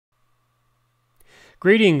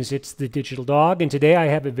Greetings, it's the Digital Dog, and today I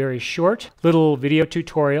have a very short little video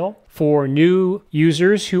tutorial for new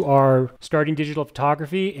users who are starting digital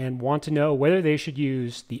photography and want to know whether they should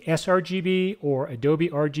use the sRGB or Adobe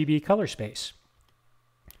RGB color space.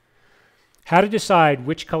 How to decide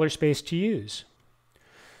which color space to use.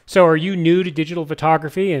 So are you new to digital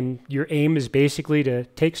photography and your aim is basically to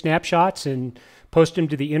take snapshots and post them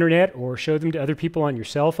to the internet or show them to other people on your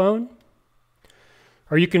cell phone?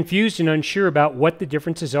 Are you confused and unsure about what the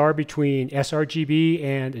differences are between sRGB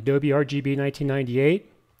and Adobe RGB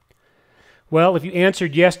 1998? Well, if you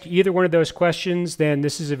answered yes to either one of those questions, then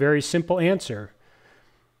this is a very simple answer.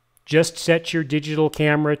 Just set your digital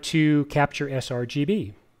camera to capture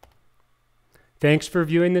sRGB. Thanks for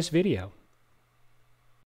viewing this video.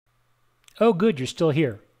 Oh, good, you're still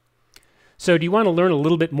here. So do you want to learn a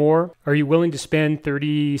little bit more? Are you willing to spend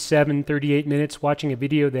 37, 38 minutes watching a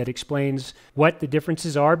video that explains what the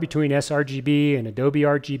differences are between sRGB and Adobe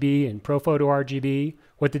RGB and ProPhoto RGB?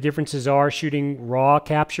 What the differences are shooting raw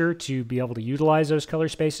capture to be able to utilize those color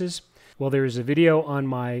spaces? Well, there's a video on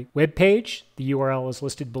my webpage. The URL is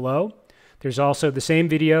listed below. There's also the same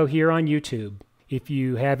video here on YouTube. If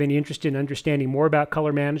you have any interest in understanding more about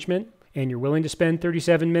color management and you're willing to spend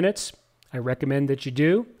 37 minutes, I recommend that you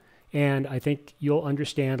do. And I think you'll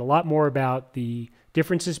understand a lot more about the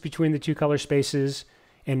differences between the two color spaces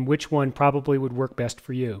and which one probably would work best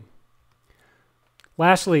for you.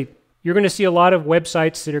 Lastly, you're going to see a lot of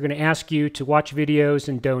websites that are going to ask you to watch videos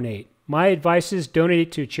and donate. My advice is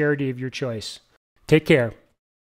donate to a charity of your choice. Take care.